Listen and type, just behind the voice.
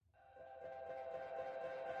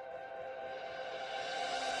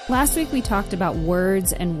Last week we talked about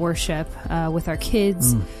words and worship with our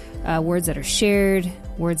kids, words that are shared,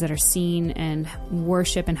 words that are seen, and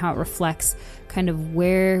worship and how it reflects kind of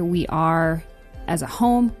where we are as a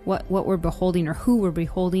home, what we're beholding or who we're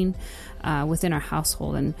beholding within our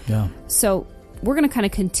household. And so we're going to kind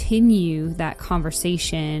of continue that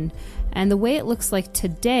conversation. And the way it looks like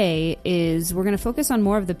today is we're going to focus on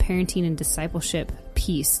more of the parenting and discipleship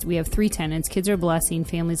piece. We have 3 tenets: kids are a blessing,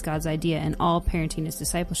 family's God's idea, and all parenting is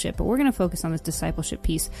discipleship. But we're going to focus on this discipleship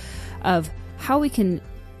piece of how we can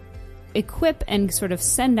equip and sort of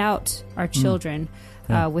send out our children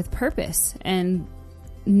with purpose and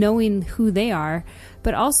knowing who they are,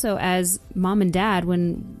 but also as mom and dad,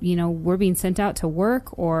 when, you know, we're being sent out to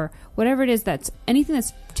work or whatever it is, that's anything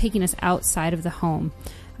that's taking us outside of the home,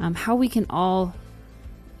 how we can all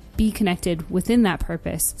be connected within that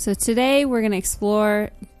purpose. So today we're going to explore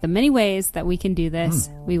the many ways that we can do this.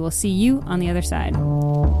 We will see you on the other side.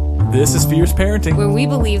 This is Fierce Parenting, where we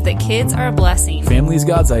believe that kids are a blessing. Family is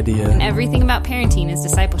God's idea. And everything about parenting is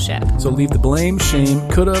discipleship. So leave the blame, shame,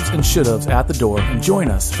 could-haves, and should-haves at the door and join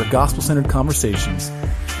us for gospel-centered conversations.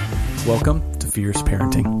 Welcome to Fierce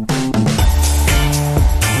Parenting.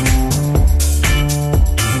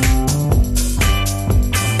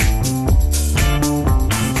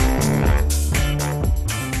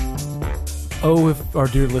 Oh, if our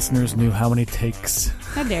dear listeners knew how many takes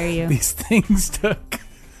how dare you these things took.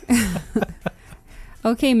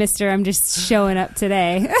 Okay, mister, I'm just showing up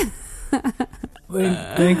today.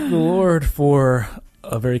 Thank the Lord for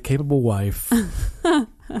a very capable wife, a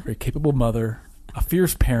very capable mother, a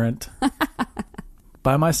fierce parent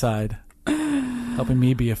by my side, helping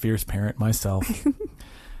me be a fierce parent myself.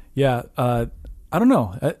 Yeah, I don't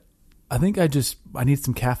know. I think I need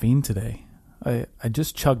some caffeine today. I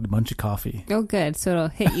just chugged a bunch of coffee. Oh, good. So it'll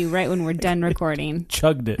hit you right when we're done recording.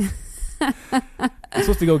 Chugged it. I'm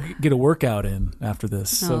supposed to go get a workout in after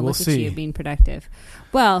this, so we'll see. Look at you being productive.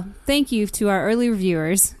 Well, thank you to our early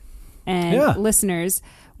reviewers and listeners.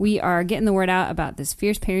 We are getting the word out about this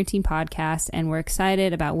Fierce Parenting podcast, and we're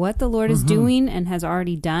excited about what the Lord is doing and has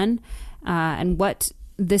already done, and what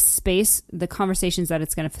this space, the conversations that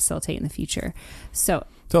it's going to facilitate in the future. So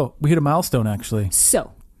we hit a milestone, actually.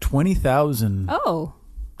 20,000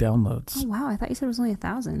 downloads. Oh, wow. I thought you said it was only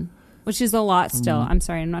 1,000, which is a lot still. I'm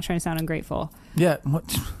sorry. I'm not trying to sound ungrateful. Yeah.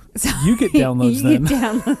 You get downloads then. Get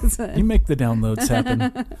downloads then. You make the downloads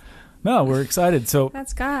happen. No, we're excited. So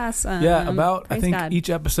that's awesome. Yeah, I think God. Each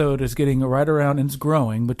episode is getting right around, and it's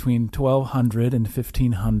growing between 1,200 and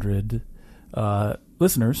 1,500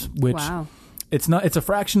 listeners, which it's a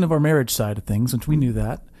fraction of our marriage side of things, which we knew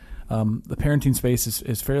that. The parenting space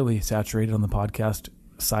is fairly saturated on the podcast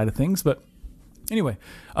side of things, but anyway,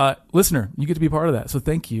 listener, you get to be part of that, so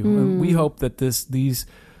thank you. We hope that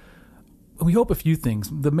we hope a few things.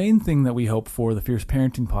 The main thing that we hope for the Fierce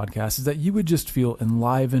Parenting podcast is that you would just feel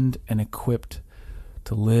enlivened and equipped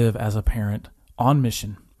to live as a parent on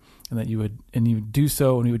mission, and that you would do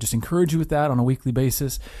so, and we would just encourage you with that on a weekly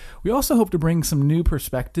basis. We also hope to bring some new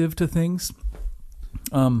perspective to things,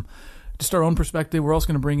 just our own perspective. We're also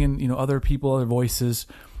going to bring in other people, other voices.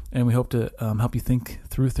 And we hope to help you think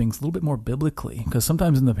through things a little bit more biblically, because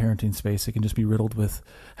sometimes in the parenting space, it can just be riddled with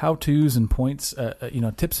how-tos and points,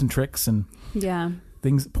 tips and tricks and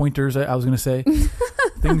things, pointers, I was going to say,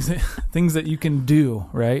 things that you can do,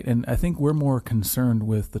 right? And I think we're more concerned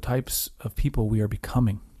with the types of people we are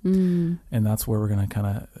becoming. And that's where we're going to kind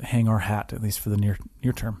of hang our hat, at least for the near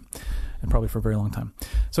term, and probably for a very long time.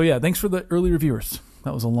 So yeah, thanks for the early reviewers.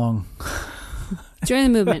 That was a long... Join the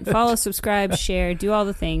movement. Follow, subscribe, share, do all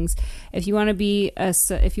the things. If you want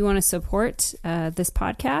to support this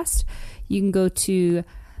podcast, you can go to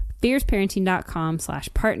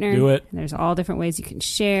fierceparenting.com/partner. Do it. And there's all different ways you can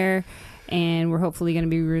share, and we're hopefully going to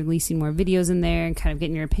be releasing more videos in there and kind of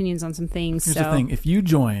getting your opinions on some things. Here's the thing: if you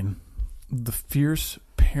join the Fierce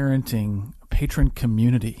Parenting patron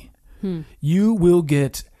community, you will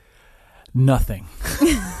get nothing.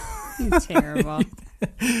 Terrible.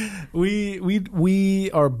 We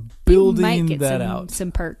are building that out.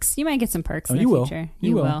 Some perks. You might get some perks in the future.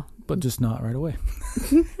 You will, but just not right away.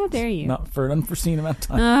 How dare you? Not for an unforeseen amount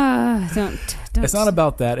of time. Don't. It's not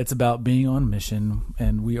about that. It's about being on mission,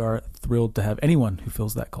 and we are thrilled to have anyone who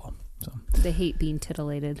feels that call. So they hate being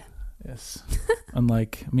titillated. Yes,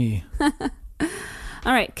 unlike me.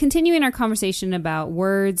 All right, continuing our conversation about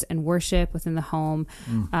words and worship within the home.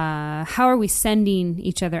 How are we sending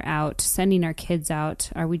each other out, sending our kids out?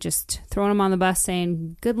 Are we just throwing them on the bus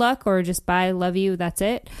saying good luck, or just bye, love you, that's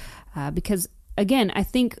it? Because, again, I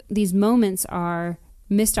think these moments are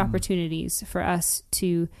missed opportunities for us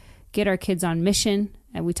to get our kids on mission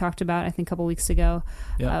we talked about, I think, a couple weeks ago.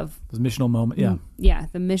 Of the missional moment.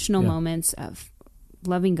 The missional moments of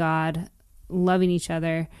loving God, loving each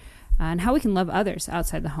other, and how we can love others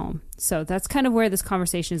outside the home. So that's kind of where this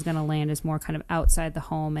conversation is going to land, is more kind of outside the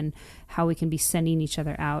home and how we can be sending each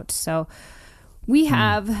other out. So we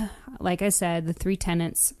have, like I said, the 3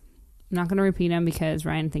 tenets. I'm not going to repeat them because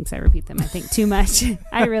Ryan thinks I repeat them, I think, too much.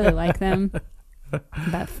 I really like them.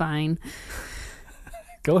 But fine.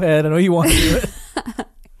 Go ahead. I know you want to do it.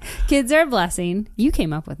 Kids are a blessing. You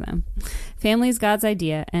came up with them. Family is God's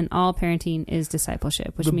idea, and all parenting is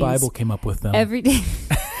discipleship, which means the Bible came up with them every day.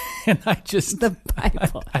 And I just the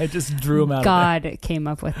Bible. I just drew them out. God came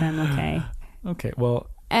up with them. Okay. Okay. Well,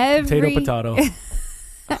 potato.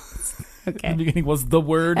 Okay. In the beginning was the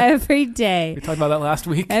word. Every day. We talked about that last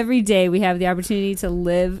week. Every day we have the opportunity to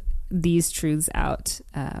live these truths out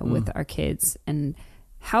with our kids, and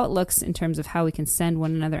how it looks in terms of how we can send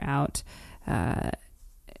one another out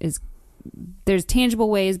there's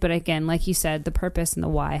tangible ways, but again, like you said, the purpose and the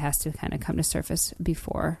why has to kind of come to surface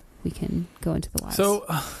before we can go into the lives. So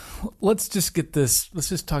let's just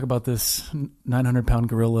talk about this 900-pound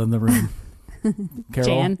gorilla in the room. Carol.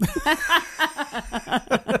 Jan.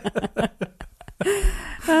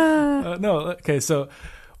 No, okay, so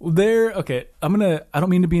I don't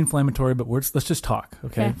mean to be inflammatory, but let's just talk,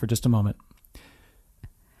 okay, for just a moment.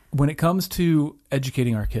 When it comes to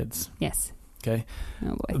educating our kids. Yes. Okay.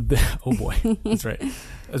 Oh boy. That's right.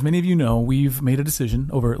 As many of you know, we've made a decision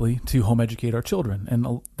overtly to home educate our children.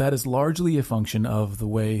 And that is largely a function of the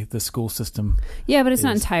way the school system Yeah, but it's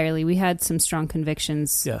not entirely. We had some strong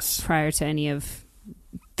convictions prior to any of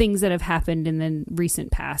things that have happened in the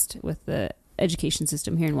recent past with the education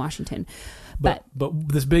system here in Washington. But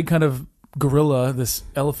this big kind of gorilla, this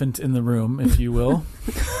elephant in the room, if you will.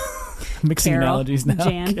 Mixing Carol, analogies now.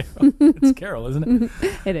 Jan. Carol. It's Carol, isn't it?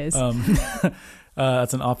 It is.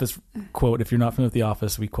 That's an Office quote. If you're not familiar with The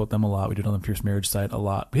Office, we quote them a lot. We do it on the Pierce Marriage side a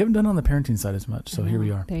lot. We haven't done it on the parenting side as much, so here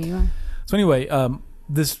we are. There you are. So anyway,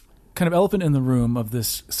 this kind of elephant in the room of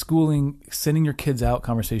this schooling, sending your kids out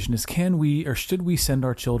conversation is, can we or should we send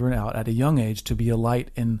our children out at a young age to be a light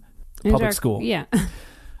in public school? Yeah.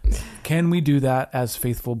 Can we do that as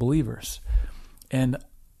faithful believers? And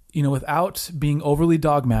without being overly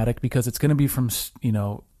dogmatic, because it's going to be from,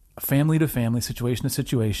 family to family, situation to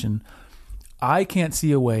situation, I can't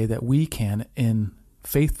see a way that we can, in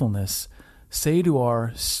faithfulness, say to our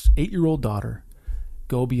 8-year-old daughter,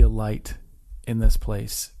 go be a light in this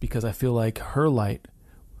place, because I feel like her light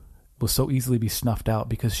will so easily be snuffed out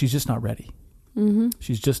because she's just not ready. Mm-hmm.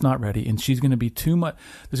 She's just not ready. And she's going to be too much.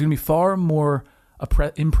 There's going to be far more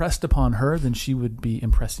impressed upon her than she would be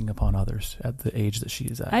impressing upon others at the age that she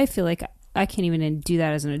is at. I feel like I can't even do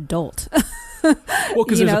that as an adult. Well,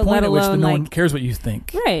 because there's a point at which no one cares what you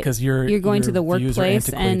think, right? Because you're going to the workplace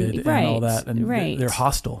and all that, and they're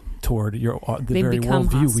hostile toward the very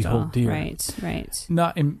worldview we hold dear. Right.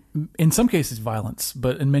 Not in some cases violence,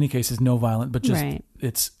 but in many cases no violence, but just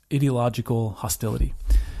it's ideological hostility.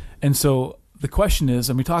 And so the question is,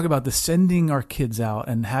 and we talk about the sending our kids out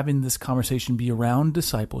and having this conversation be around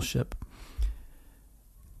discipleship.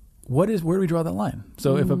 Where do we draw that line?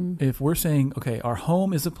 So if we're saying, okay, our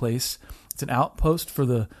home is a place, it's an outpost for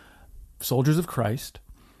the soldiers of Christ.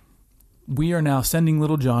 We are now sending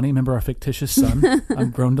little Johnny, remember our fictitious son.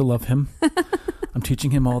 I've grown to love him. I'm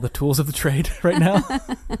teaching him all the tools of the trade right now.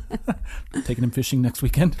 Taking him fishing next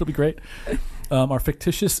weekend. It'll be great. Our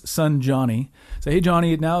fictitious son, Johnny. Say, hey,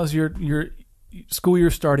 Johnny, now is your school year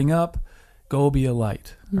starting up. Go be a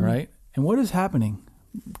light. All right. And what is happening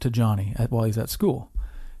to Johnny while he's at school?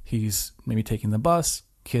 He's maybe taking the bus.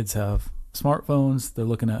 Kids have smartphones. They're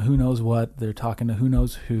looking at who knows what. They're talking to who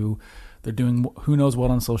knows who. They're doing who knows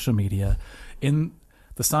what on social media. In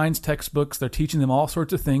the science textbooks, they're teaching them all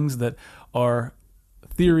sorts of things that are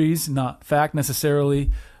theories, not fact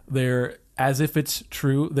necessarily. They're as if it's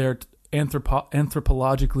true. They're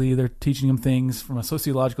anthropologically, they're teaching them things from a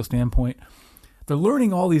sociological standpoint. They're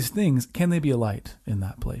learning all these things. Can they be a light in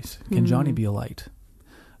that place? Can Johnny be a light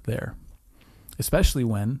there? Especially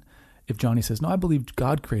if Johnny says, no, I believe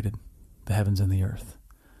God created the heavens and the earth.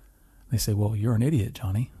 They say, well, you're an idiot,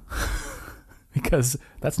 Johnny. Because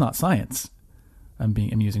that's not science. I'm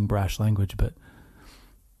using brash language, but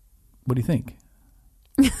what do you think?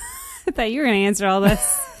 I thought you were going to answer all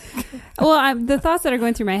this. Well, the thoughts that are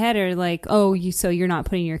going through my head are like, so you're not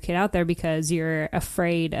putting your kid out there because you're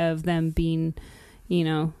afraid of them being,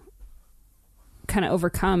 kind of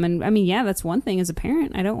overcome. And I mean, yeah, that's one thing as a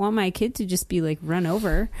parent. I don't want my kid to just be like run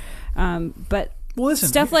over. But Well, listen,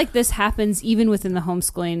 stuff like this happens even within the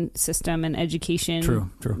homeschooling system and education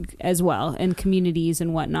true. as well, and communities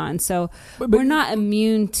and whatnot. And so we're not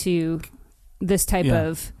immune to this type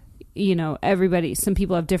of, everybody, some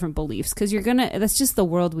people have different beliefs because that's just the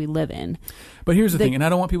world we live in. But here's the thing, and I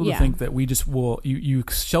don't want people to think that we just you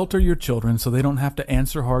shelter your children so they don't have to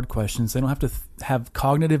answer hard questions. They don't have to have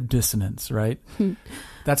cognitive dissonance, right?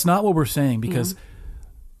 That's not what we're saying, because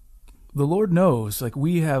the Lord knows, like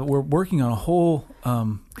we're working on a whole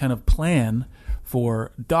kind of plan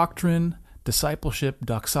for doctrine, discipleship,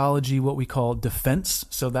 doxology, what we call defense.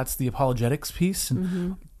 So that's the apologetics piece,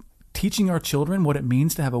 and teaching our children what it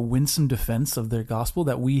means to have a winsome defense of their gospel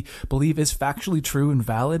that we believe is factually true and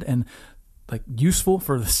valid and like useful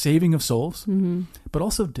for the saving of souls, but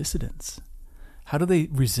also dissidence. How do they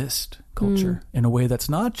resist culture in a way that's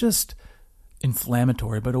not just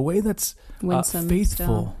inflammatory, but a way that's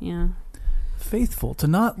faithful? Faithful, to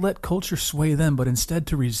not let culture sway them, but instead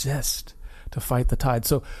to resist, to fight the tide.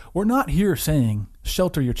 So we're not here saying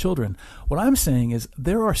shelter your children. What I'm saying is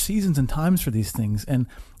there are seasons and times for these things, and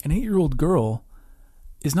an 8-year-old girl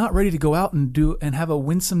is not ready to go out and have a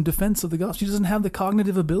winsome defense of the gospel. She doesn't have the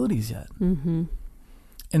cognitive abilities yet.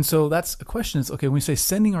 And so that's a question. Is, okay, when we say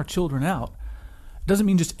sending our children out, it doesn't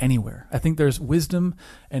mean just anywhere. I think there's wisdom,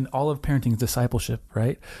 and all of parenting is discipleship,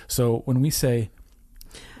 right? So when we say,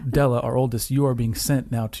 Della, our oldest, you are being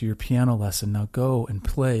sent now to your piano lesson. Now go and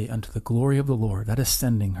play unto the glory of the Lord. That is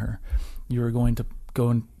sending her. You are going to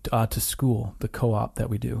go to school, the co-op that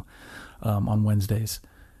we do on Wednesdays.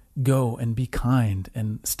 Go and be kind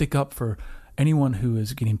and stick up for anyone who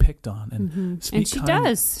is getting picked on, and speak. And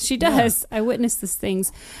she does. I witness these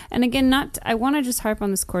things, and again, I want to just harp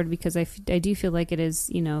on this chord because I do feel like it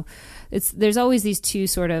is. There's always these two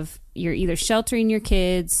sort of, you're either sheltering your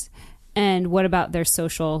kids, and what about their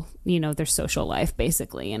social life,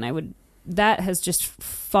 basically. And that has just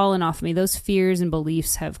fallen off me. Those fears and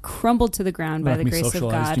beliefs have crumbled to the ground by the grace of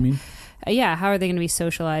God. You mean? How are they going to be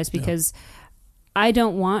socialized? Because I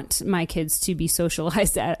don't want my kids to be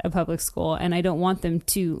socialized at a public school, and I don't want them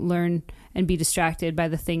to learn and be distracted by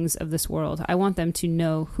the things of this world. I want them to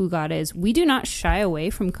know who God is. We do not shy away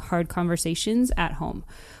from hard conversations at home.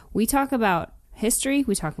 We talk about history,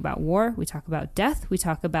 we talk about war, we talk about death, we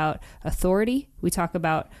talk about authority, we talk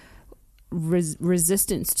about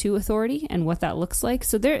resistance to authority and what that looks like.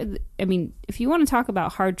 So if you want to talk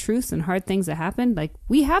about hard truths and hard things that happen, like,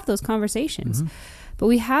 we have those conversations, but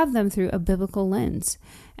we have them through a biblical lens.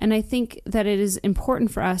 And I think that it is important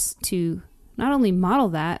for us to not only model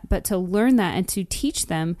that, but to learn that and to teach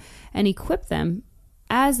them and equip them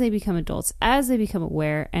as they become adults, as they become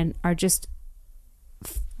aware and are just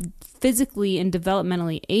physically and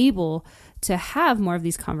developmentally able to have more of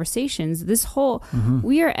these conversations.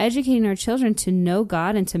 We are educating our children to know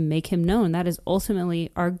God and to make him known. That is ultimately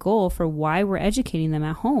our goal for why we're educating them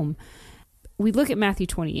at home. We look at Matthew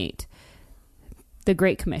 28, the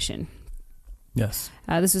Great Commission. Yes.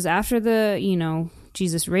 This is after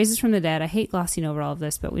Jesus raises from the dead. I hate glossing over all of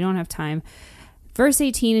this, but we don't have time. Verse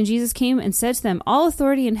 18, and Jesus came and said to them, all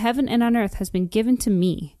authority in heaven and on earth has been given to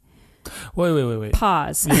me. Wait.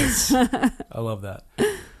 Pause. Yes. I love that.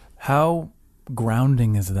 How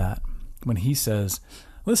grounding is that when he says,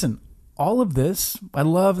 listen, all of this, I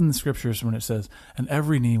love in the scriptures when it says, and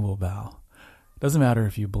every knee will bow. Doesn't matter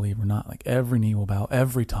if you believe or not, like every knee will bow,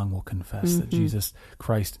 every tongue will confess that Jesus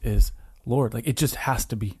Christ is Lord. Like, it just has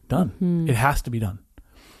to be done. It has to be done.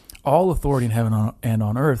 All authority in heaven and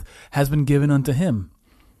on earth has been given unto him.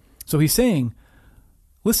 So he's saying,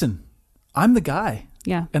 listen, I'm the guy.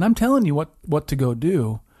 Yeah. And I'm telling you what to go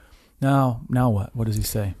do. Now what? What does he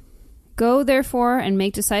say? Go, therefore, and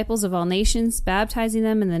make disciples of all nations, baptizing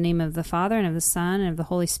them in the name of the Father and of the Son and of the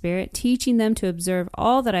Holy Spirit, teaching them to observe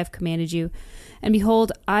all that I've commanded you. And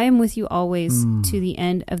behold, I am with you always to the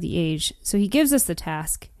end of the age. So he gives us the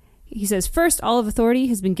task. He says, first, all of authority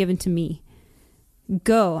has been given to me.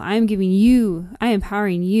 Go, I am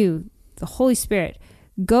empowering you, the Holy Spirit.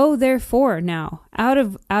 Go, therefore, now, out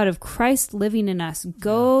of Christ living in us.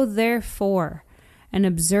 Go, therefore, and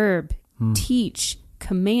observe, teach,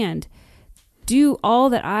 command. Do all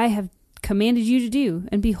that I have commanded you to do.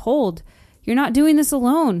 And behold, you're not doing this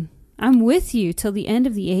alone. I'm with you till the end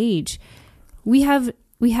of the age. We have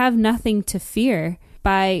nothing to fear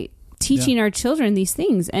by teaching our children these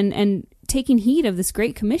things and taking heed of this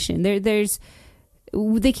great commission.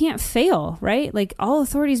 They can't fail, right? Like, all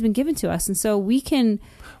authority has been given to us. And so we can...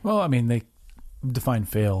 Well, I mean, they define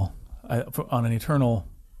fail on an eternal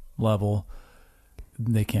level.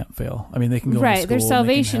 they can't fail. I mean, they can go right. to school. Their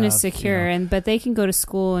salvation is You secure, know, but they can go to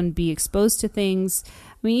school and be exposed to things.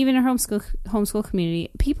 I mean, even in our homeschool community,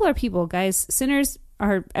 people are people, guys. Sinners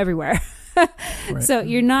are everywhere. right. So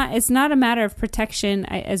it's not a matter of protection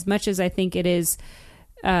as much as I think it is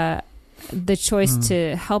the choice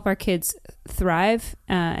to help our kids thrive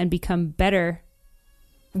and become better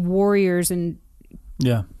warriors and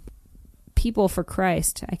people for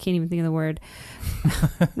Christ. I can't even think of the word.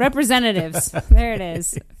 Representatives. There it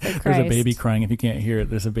is. For Christ. There's a baby crying. If you can't hear it,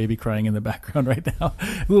 there's a baby crying in the background right now.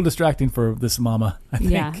 A little distracting for this mama, I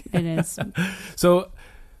think. Yeah, it is. So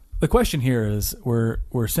the question here is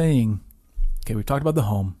we're saying, okay, we've talked about the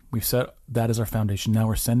home. We've set that as our foundation. Now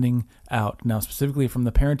we're sending out. Now, specifically from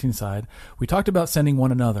the parenting side, we talked about sending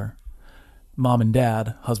one another. Mom and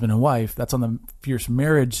dad, husband and wife. That's on the Fierce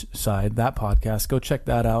Marriage side, that podcast. Go check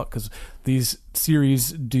that out because these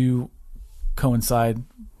series do coincide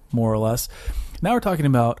more or less. Now we're talking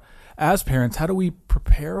about, as parents, how do we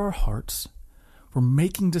prepare our hearts for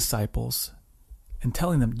making disciples and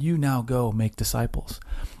telling them, you now go make disciples.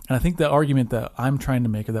 And I think the argument that I'm trying to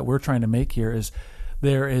make, or that we're trying to make here, is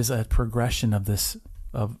there is a progression of this,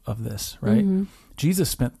 of this, right? Mm-hmm. Jesus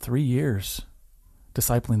spent 3 years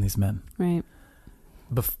discipling these men. Right.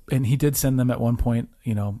 And he did send them at one point,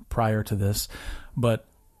 prior to this, but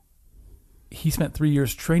he spent 3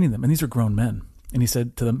 years training them, and these are grown men. And he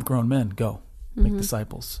said to them, grown men, go make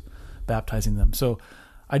disciples, baptizing them. So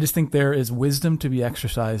I just think there is wisdom to be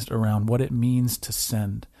exercised around what it means to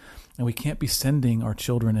send. And we can't be sending our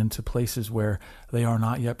children into places where they are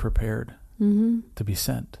not yet prepared to be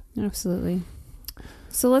sent. Absolutely.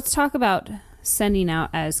 So let's talk about sending out,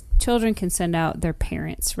 as children can send out their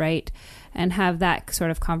parents, right? And have that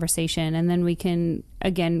sort of conversation. And then we can,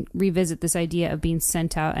 again, revisit this idea of being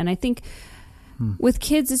sent out. And I think with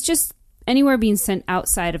kids, it's just anywhere being sent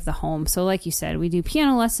outside of the home. So like you said, we do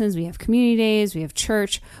piano lessons, we have community days, we have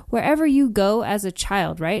church. Wherever you go as a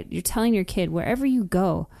child, right? You're telling your kid, wherever you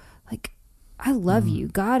go, like, I love you.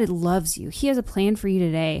 God loves you. He has a plan for you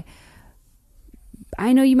today.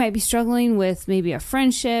 I know you might be struggling with maybe a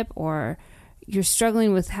friendship, or you're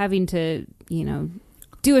struggling with having to,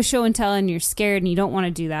 do a show and tell, and you're scared and you don't want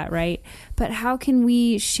to do that, right? But how can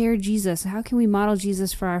we share Jesus? How can we model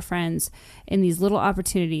Jesus for our friends in these little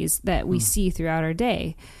opportunities that we see throughout our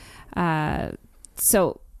day?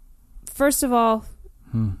 So first of all,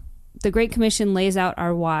 the Great Commission lays out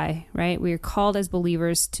our why, right? We are called as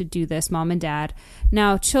believers to do this, mom and dad.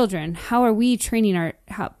 Now, children, how are we training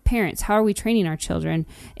parents, how are we training our children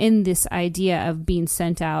in this idea of being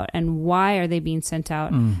sent out, and why are they being sent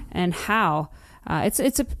out, and how?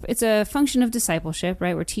 It's a function of discipleship,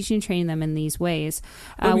 right? We're teaching and training them in these ways.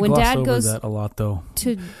 When dad goes that a lot, though,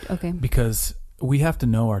 because we have to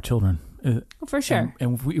know our children, for sure.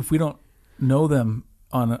 And if we don't know them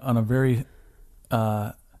on a very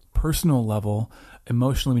personal level,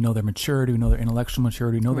 emotionally, we know their maturity, we know their intellectual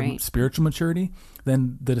maturity, we know their spiritual maturity,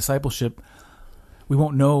 then the discipleship, we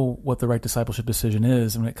won't know what the right discipleship decision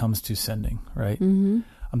is when it comes to sending, right?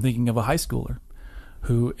 I'm thinking of a high schooler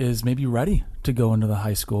who is maybe ready to go into the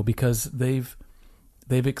high school because they've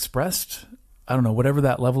expressed, I don't know, whatever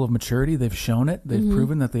that level of maturity, they've shown it, they've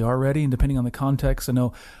proven that they are ready. And depending on the context, I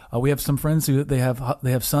know we have some friends who they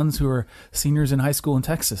have sons who are seniors in high school in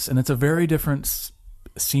Texas, and it's a very different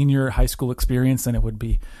senior high school experience than it would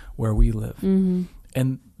be where we live.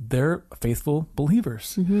 And they're faithful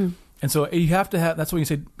believers. And so you have to have, that's why you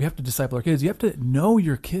say we have to disciple our kids. You have to know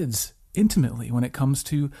your kids intimately when it comes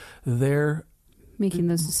to their making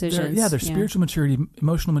those decisions. Their spiritual maturity,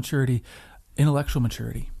 emotional maturity, intellectual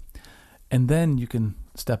maturity. And then you can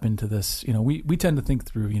step into this. We tend to think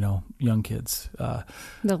through, young kids.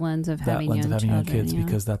 The lens of having young kids,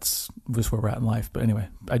 because that's just where we're at in life. But anyway,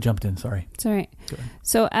 I jumped in. Sorry. It's all right.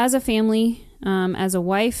 So as a family, as a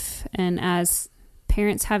wife, and as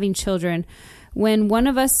parents having children, when one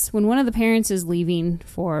of the parents is leaving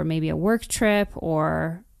for maybe a work trip,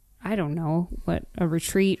 or I don't know what, a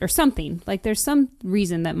retreat or something, like there's some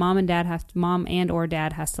reason that mom and or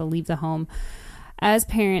dad has to leave the home. As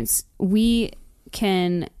parents, we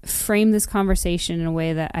can frame this conversation in a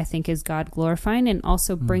way that I think is God glorifying, and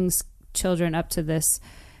also brings children up to this.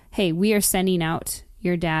 Hey, we are sending out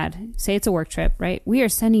your dad. Say it's a work trip, right? We are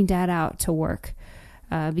sending dad out to work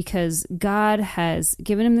because God has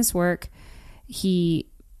given him this work. He's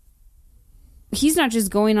not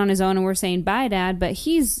just going on his own and we're saying bye, dad, but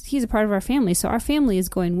he's a part of our family. So our family is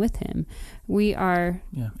going with him. We are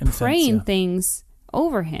praying things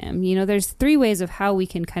over him. There's 3 ways of how we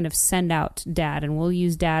can kind of send out dad, and we'll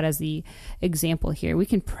use dad as the example here. We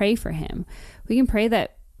can pray for him. We can pray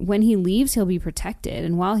that when he leaves, he'll be protected.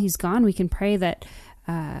 And while he's gone, we can pray that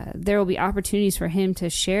there will be opportunities for him to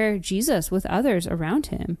share Jesus with others around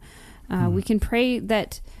him. We can pray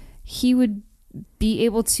that he would be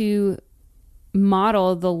able to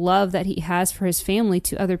model the love that he has for his family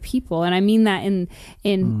to other people. And I mean that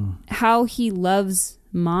in how he loves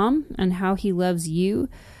mom and how he loves you.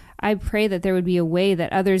 I pray that there would be a way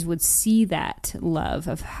that others would see that love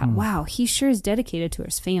of how, wow, he sure is dedicated to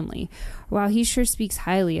his family. Wow, he sure speaks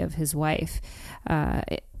highly of his wife.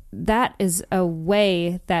 That is a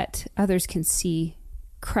way that others can see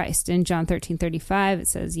Christ. In John 13:35, it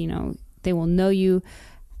says, they will know you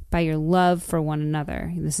by your love for one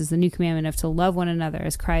another. This is the new commandment of to love one another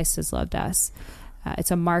as Christ has loved us.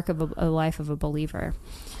 It's a mark of a life of a believer.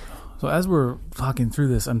 So as we're talking through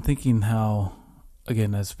this, I'm thinking how,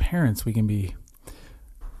 again, as parents, we can be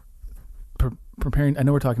preparing. I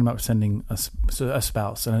know we're talking about sending a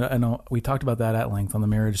spouse, and I know we talked about that at length on the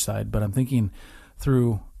marriage side, but I'm thinking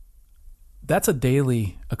through, that's a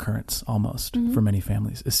daily occurrence almost for many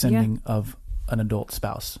families, is sending of an adult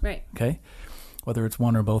spouse. Right. Okay? Whether it's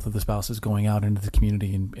one or both of the spouses going out into the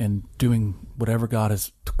community and doing whatever God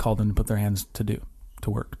has called them to put their hands to do, to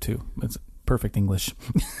work to. It's perfect English.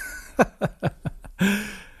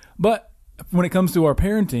 But when it comes to our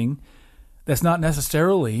parenting, that's not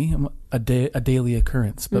necessarily a daily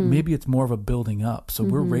occurrence, but maybe it's more of a building up. So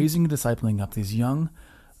we're raising and discipling up these young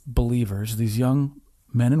believers, these young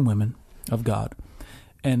men and women of God.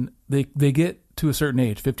 And they get to a certain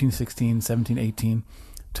age, 15, 16, 17, 18,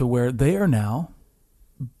 to where they are now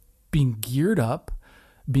being geared up,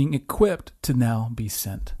 being equipped to now be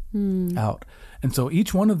sent out. And so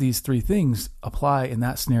each one of these three things apply in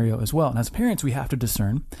that scenario as well. And as parents, we have to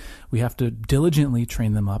discern. We have to diligently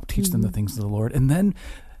train them up, teach them the things of the Lord. And then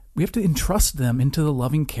we have to entrust them into the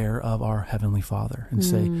loving care of our Heavenly Father and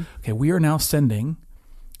say, okay, we are now sending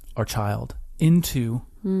our child into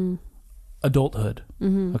adulthood,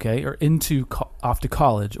 okay, or into off to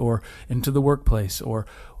college or into the workplace or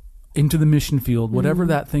into the mission field, whatever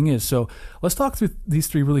that thing is. So let's talk through these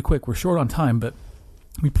three really quick. We're short on time, but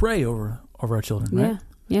we pray over our children, right?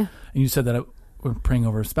 Yeah. And you said that we're praying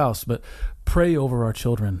over a spouse, but pray over our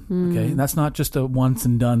children, okay? And that's not just a once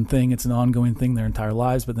and done thing. It's an ongoing thing their entire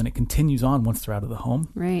lives, but then it continues on once they're out of the home.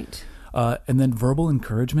 Right. And then verbal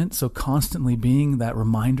encouragement. So constantly being that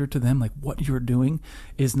reminder to them, like what you're doing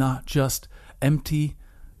is not just empty,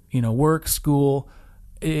 work, school.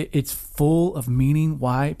 It's full of meaning.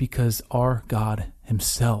 Why? Because our God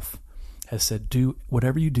himself has said, do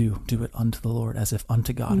whatever you do it unto the Lord as if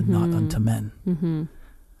unto God and not unto men.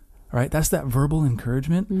 All right. That's that verbal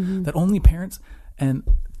encouragement that only parents and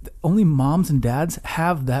only moms and dads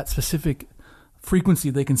have that specific frequency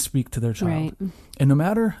they can speak to their child. Right. And no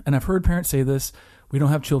matter, and I've heard parents say this, we don't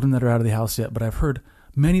have children that are out of the house yet, but I've heard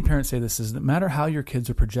many parents say this, is no matter how your kids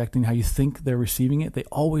are projecting, how you think they're receiving it, they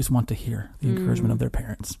always want to hear the encouragement of their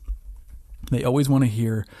parents. They always want to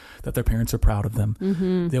hear that their parents are proud of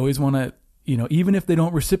them. They always want to, even if they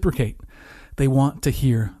don't reciprocate, they want to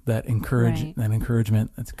hear that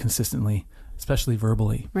encouragement that's consistently, especially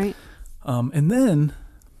verbally. Right. And then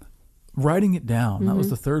writing it down. That was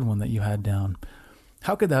the third one that you had down.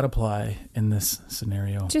 How could that apply in this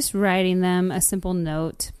scenario? Just writing them a simple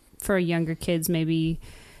note for younger kids, maybe,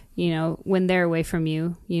 when they're away from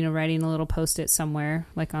you, writing a little Post-it somewhere,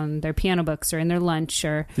 like on their piano books or in their lunch.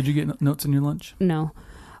 Or did you get notes in your lunch? No.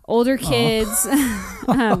 Older kids,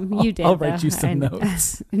 you did. I'll write you some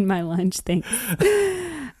notes in my lunch. Thanks.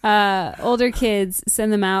 Older kids,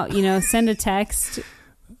 send them out. Send a text,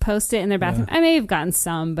 post it in their bathroom. I may have gotten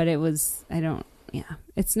some, but it's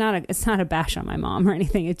not a bash on my mom or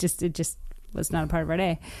anything. It just was not a part of our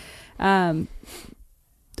day.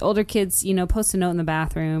 Older kids, post a note in the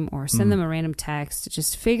bathroom or send them a random text.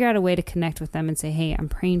 Just figure out a way to connect with them and say, hey, I'm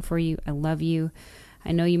praying for you. I love you.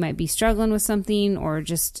 I know you might be struggling with something, or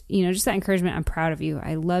just that encouragement. I'm proud of you.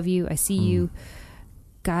 I love you. I see you.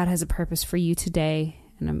 God has a purpose for you today.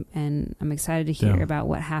 And I'm excited to hear about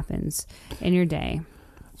what happens in your day.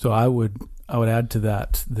 So I would add to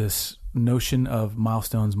that this notion of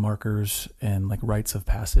milestones, markers, and like rites of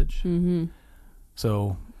passage.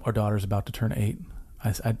 So our daughter's about to turn 8.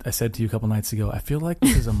 I said to you a couple nights ago, I feel like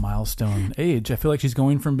this is a milestone age. I feel like she's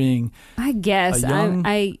going from being a young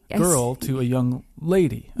girl to a young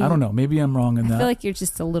lady. I don't know. Maybe I'm wrong in that. I feel like you're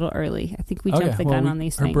just a little early. I think we jumped the gun on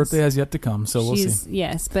these things. Her birthday has yet to come, so we'll see.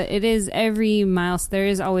 Yes, but it is every milestone. There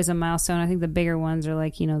is always a milestone. I think the bigger ones are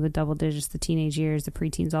like, the double digits, the teenage years, the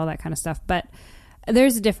preteens, all that kind of stuff. But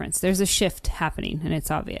there's a difference. There's a shift happening, and it's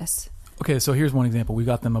obvious. Okay, so here's one example. We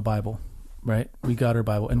got them a Bible. Right? We got our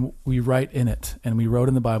Bible and we write in it, and we wrote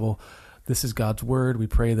in the Bible, this is God's word. We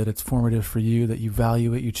pray that it's formative for you, that you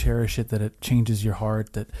value it, you cherish it, that it changes your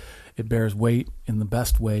heart, that it bears weight in the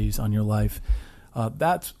best ways on your life.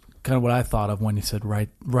 That's kind of what I thought of when you said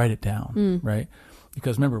write it down, right?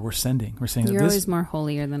 Because remember, we're saying you're always more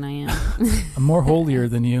holier than I am. I'm more holier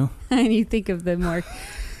than you. And you think of the more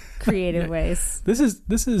creative ways. This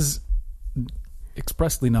is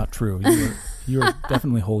expressly not true. You are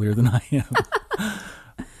definitely holier than I am.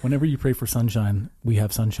 Whenever you pray for sunshine, we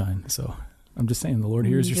have sunshine. So I'm just saying, the Lord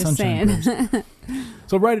hears your sunshine prayers.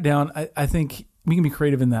 So write it down. I think we can be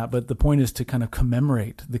creative in that, but the point is to kind of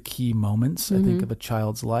commemorate the key moments, I think, of a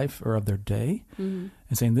child's life or of their day, and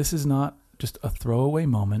saying this is not just a throwaway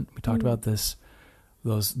moment. We talked about this,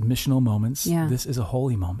 those missional moments. Yeah. This is a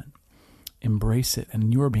holy moment. Embrace it.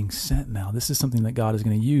 And you are being sent now. This is something that God is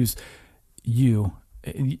going to use in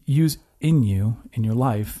you, in your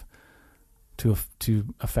life, to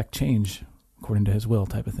affect change according to his will,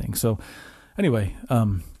 type of thing. So anyway,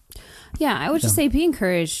 I would just say be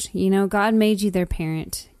encouraged. God made you their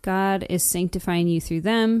parent. God is sanctifying you through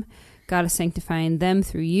them. God is sanctifying them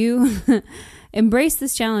through you. Embrace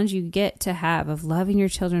this challenge you get to have of loving your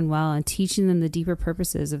children well and teaching them the deeper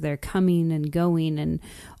purposes of their coming and going. And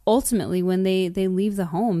ultimately, when they leave the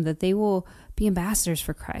home, that they will be ambassadors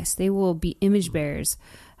for Christ. They will be image bearers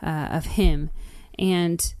of him.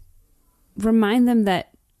 And remind them that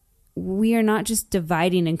we are not just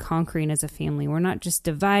dividing and conquering as a family. We're not just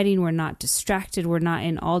dividing. We're not distracted. We're not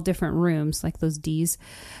in all different rooms like those D's.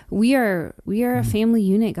 We are a family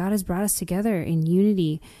unit. God has brought us together in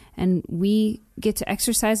unity, and we get to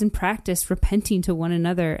exercise and practice repenting to one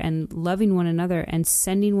another and loving one another and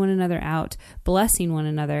sending one another out, blessing one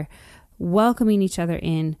another, welcoming each other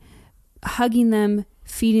in, hugging them,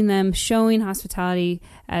 feeding them, showing hospitality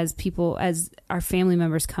as our family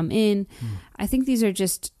members come in. I think these are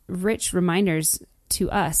just rich reminders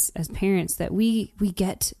to us as parents that we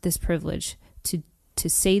get this privilege to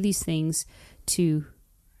say these things, to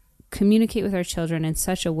communicate with our children in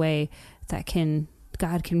such a way that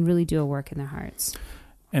God can really do a work in their hearts.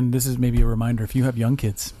 And this is maybe a reminder, if you have young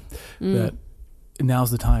kids, that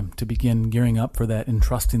now's the time to begin gearing up for that,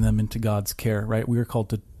 entrusting them into God's care, right? We are called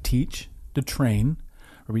to teach, to train.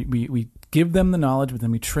 We give them the knowledge, but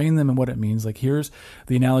then we train them in what it means. Like, here's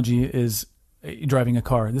the analogy is driving a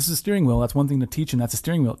car. This is a steering wheel. That's one thing to teach, and that's a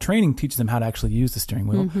steering wheel. Training teaches them how to actually use the steering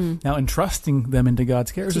wheel. Now, entrusting them into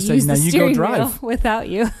God's care is to say, now you go drive. Without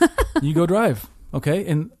you. You go drive, okay?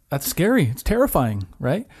 And that's scary. It's terrifying,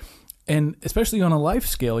 right? And especially on a life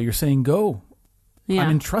scale, you're saying, go. Yeah.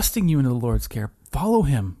 I'm entrusting you into the Lord's care. Follow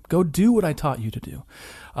him. Go do what I taught you to do.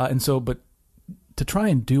 But to try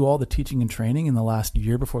and do all the teaching and training in the last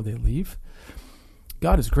year before they leave,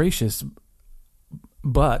 God is gracious,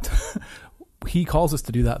 but he calls us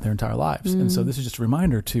to do that their entire lives. And so this is just a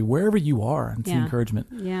reminder to wherever you are, and it's the encouragement.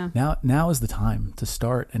 Yeah. Now is the time to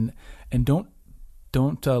start, and don't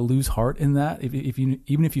lose heart in that.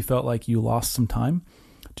 Even if you felt like you lost some time,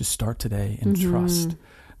 just start today and trust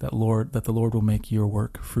that the Lord will make your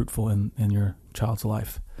work fruitful in your child's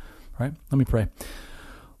life. Right? Let me pray.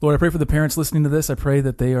 Lord, I pray for the parents listening to this. I pray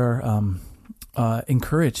that they are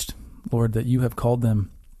encouraged, Lord, that you have called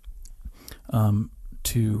them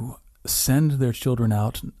to send their children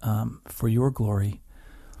out for your glory.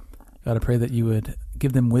 God, I pray that you would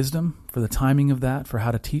give them wisdom for the timing of that, for how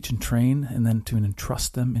to teach and train, and then to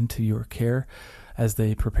entrust them into your care as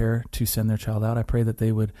they prepare to send their child out. I pray that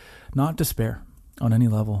they would not despair on any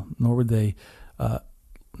level, nor would you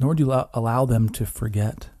allow them to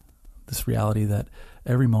forget this reality that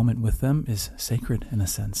every moment with them is sacred in a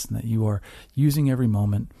sense, and that you are using every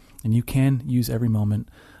moment, and you can use every moment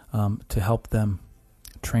to help them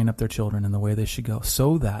train up their children in the way they should go,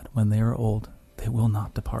 so that when they are old, they will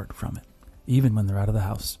not depart from it, even when they're out of the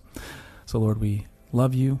house. So, Lord, we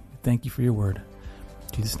love you. Thank you for your word.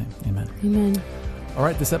 In Jesus' name, amen. Amen. All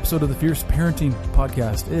right, this episode of the Fierce Parenting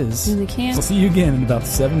Podcast is in the can. We'll see you again in about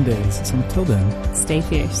 7 days. So until then, stay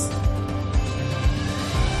fierce.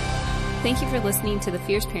 Thank you for listening to the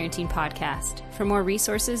Fierce Parenting Podcast. For more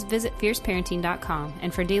resources, visit fierceparenting.com.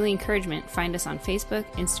 And for daily encouragement, find us on Facebook,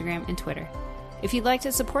 Instagram, and Twitter. If you'd like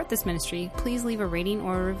to support this ministry, please leave a rating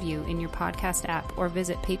or a review in your podcast app, or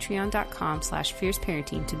visit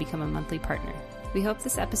patreon.com/fierceparenting to become a monthly partner. We hope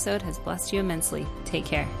this episode has blessed you immensely. Take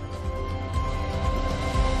care.